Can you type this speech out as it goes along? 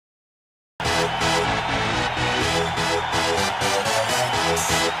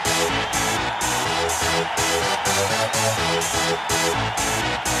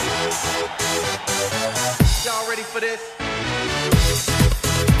Y'all ready for this?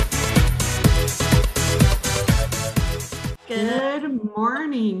 Good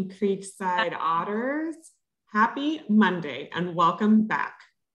morning, Creekside Otters. Happy Monday and welcome back.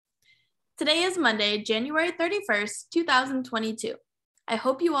 Today is Monday, January 31st, 2022. I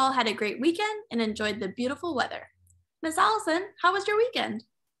hope you all had a great weekend and enjoyed the beautiful weather. Miss Allison, how was your weekend?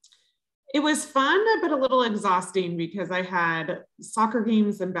 It was fun, but a little exhausting because I had soccer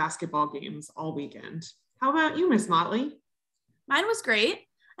games and basketball games all weekend. How about you, Miss Motley? Mine was great.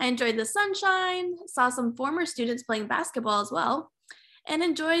 I enjoyed the sunshine, saw some former students playing basketball as well, and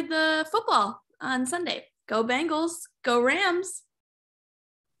enjoyed the football on Sunday. Go Bengals, go Rams.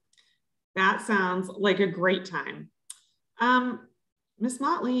 That sounds like a great time. Miss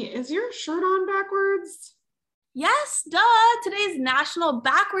Motley, is your shirt on backwards? Yes, duh. Today's National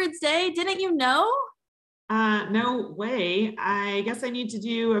Backwards Day. Didn't you know? No way. I guess I need to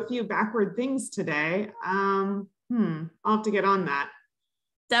do a few backward things today. I'll have to get on that.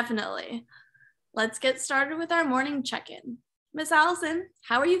 Definitely. Let's get started with our morning check-in. Miss Allison,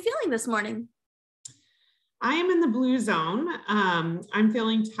 how are you feeling this morning? I am in the blue zone. I'm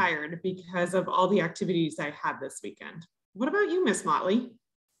feeling tired because of all the activities I had this weekend. What about you, Miss Motley?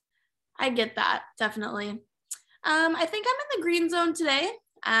 I get that, definitely. I think I'm in the green zone today.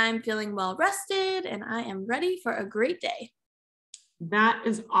 I'm feeling well rested and I am ready for a great day. That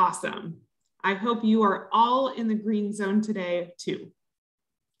is awesome. I hope you are all in the green zone today too.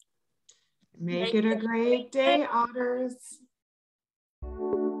 Make it a great day, Otters.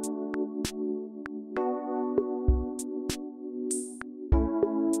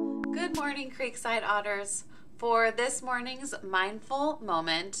 Good morning, Creekside Otters. For this morning's mindful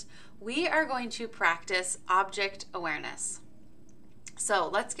moment, we are going to practice object awareness. So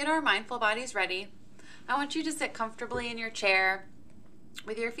let's get our mindful bodies ready. I want you to sit comfortably in your chair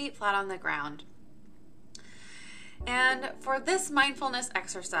with your feet flat on the ground. And for this mindfulness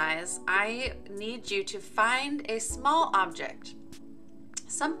exercise, I need you to find a small object,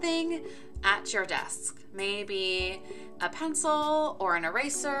 something at your desk, maybe a pencil or an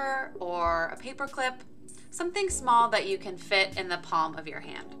eraser or a paper clip, something small that you can fit in the palm of your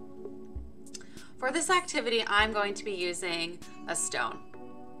hand. For this activity, I'm going to be using a stone.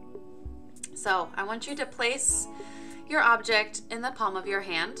 So I want you to place your object in the palm of your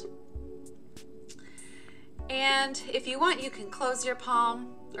hand. And if you want, you can close your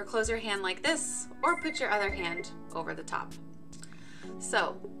palm or close your hand like this, or put your other hand over the top.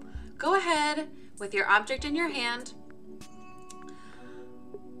 So go ahead with your object in your hand,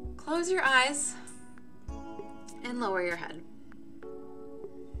 close your eyes, and lower your head.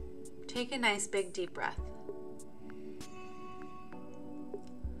 Take a nice big deep breath.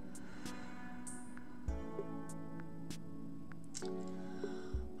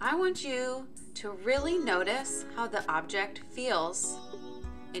 I want you to really notice how the object feels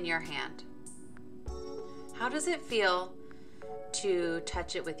in your hand. How does it feel to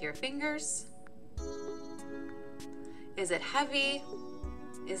touch it with your fingers? Is it heavy?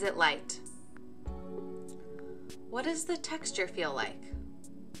 Is it light? What does the texture feel like?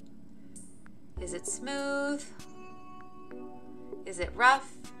 Is it smooth? Is it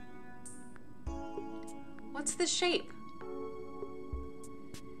rough? What's the shape?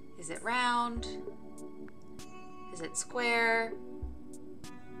 Is it round? Is it square?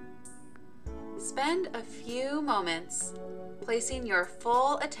 Spend a few moments placing your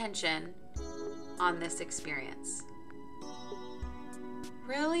full attention on this experience.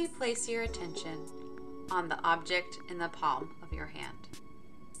 Really place your attention on the object in the palm of your hand.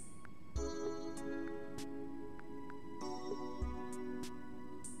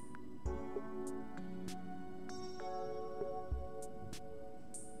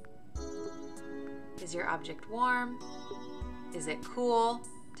 Is your object warm? Is it cool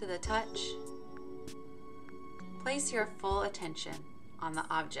to the touch? Place your full attention on the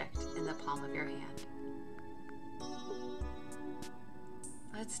object in the palm of your hand.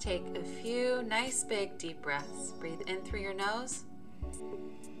 Let's take a few nice big deep breaths. Breathe in through your nose,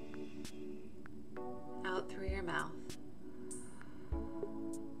 out through your mouth.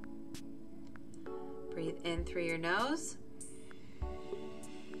 Breathe in through your nose,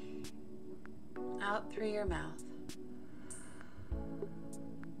 out through your mouth.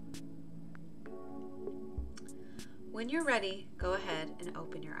 When you're ready, go ahead and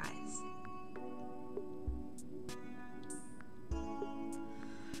open your eyes.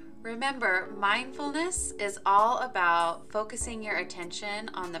 Remember, mindfulness is all about focusing your attention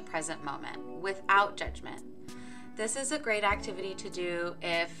on the present moment without judgment. This is a great activity to do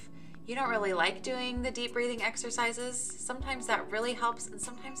if you don't really like doing the deep breathing exercises, sometimes that really helps and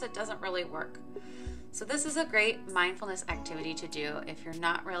sometimes it doesn't really work. So this is a great mindfulness activity to do if you're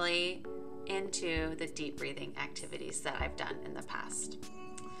not really into the deep breathing activities that I've done in the past.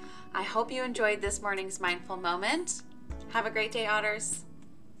 I hope you enjoyed this morning's mindful moment. Have a great day, otters.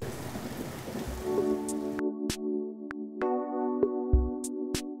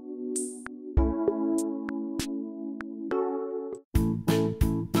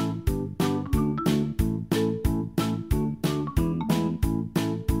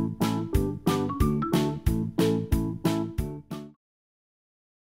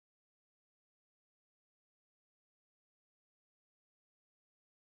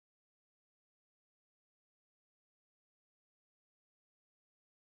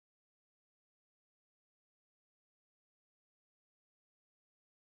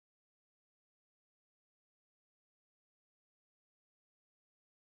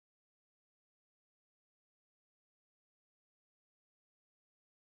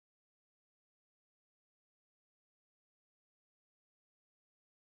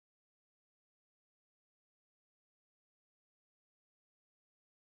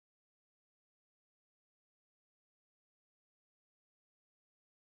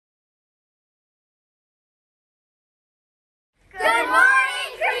 Good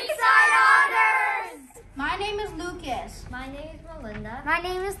morning, Creekside Otters! My name is Lucas. My name is Melinda. My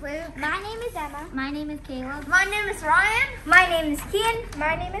name is Luke. My name is Emma. My name is Caleb. My name is Ryan. My name is Kian.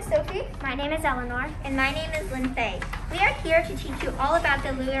 My name is Sophie. My name is Eleanor. And my name is Lynn Faye. We are here to teach you all about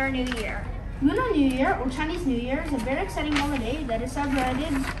the Lunar New Year. Lunar New Year, or Chinese New Year, is a very exciting holiday that is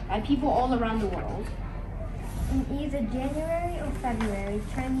celebrated by people all around the world. In either January or February,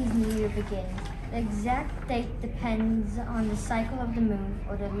 Chinese New Year begins. The exact date depends on the cycle of the moon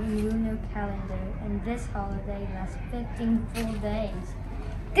or the lunar calendar, and this holiday lasts 15 full days.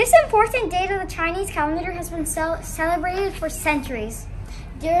 This important date of the Chinese calendar has been celebrated for centuries.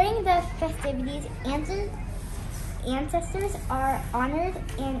 During the festivities, ancestors are honored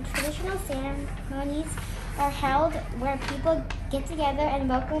and traditional ceremonies are held where people get together and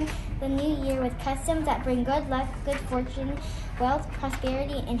welcome the new year with customs that bring good luck, good fortune, wealth,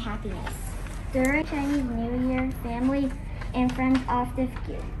 prosperity, and happiness. During Chinese New Year, family and friends often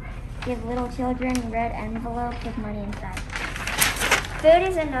give little children red envelopes with money inside. Food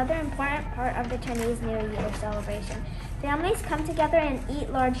is another important part of the Chinese New Year celebration. Families come together and eat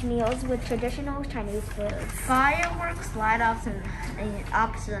large meals with traditional Chinese foods. Fireworks light up to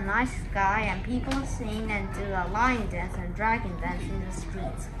the night sky, and people sing and do a lion dance and dragon dance in the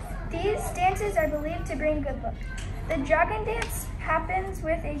streets. These dances are believed to bring good luck. The dragon dance happens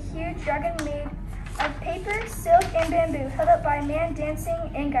with a huge dragon made of paper, silk, and bamboo, held up by a man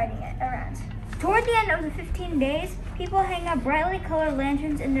dancing and guiding it around. Toward the end of the 15 days, people hang up brightly colored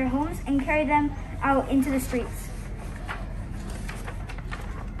lanterns in their homes and carry them out into the streets.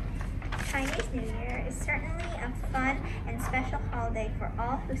 Chinese New Year is certainly a fun and special holiday for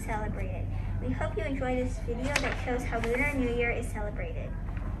all who celebrate it. We hope you enjoy this video that shows how Lunar New Year is celebrated.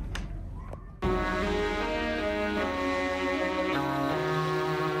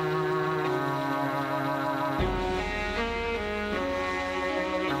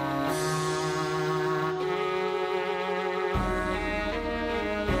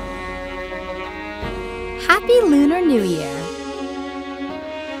 Happy Lunar New Year!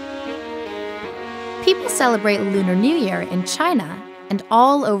 People celebrate Lunar New Year in China and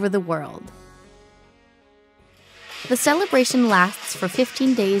all over the world. The celebration lasts for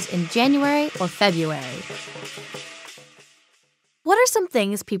 15 days in January or February. What are some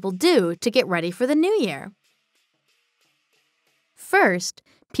things people do to get ready for the new year? First,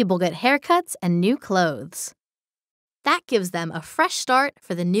 people get haircuts and new clothes. That gives them a fresh start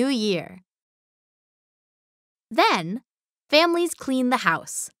for the new year. Then, families clean the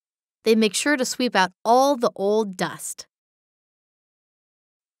house. They make sure to sweep out all the old dust.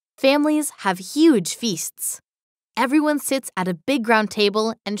 Families have huge feasts. Everyone sits at a big round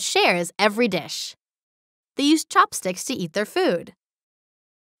table and shares every dish. They use chopsticks to eat their food.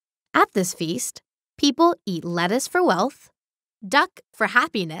 At this feast, people eat lettuce for wealth, duck for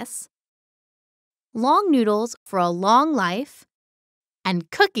happiness, long noodles for a long life,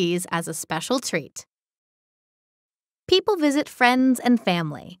 and cookies as a special treat. People visit friends and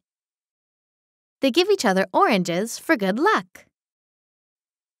family. They give each other oranges for good luck.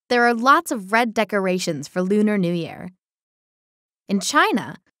 There are lots of red decorations for Lunar New Year. In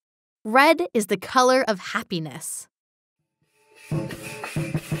China, red is the color of happiness.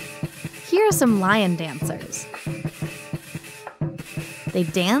 Here are some lion dancers. They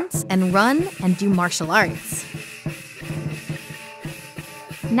dance and run and do martial arts.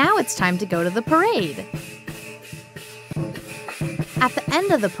 Now it's time to go to the parade. At the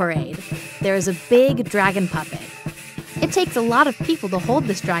end of the parade, there is a big dragon puppet. It takes a lot of people to hold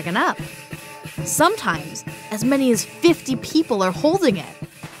this dragon up. Sometimes, as many as 50 people are holding it.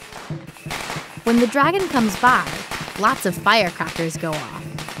 When the dragon comes by, lots of firecrackers go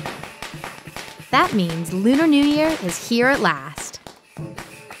off. That means Lunar New Year is here at last.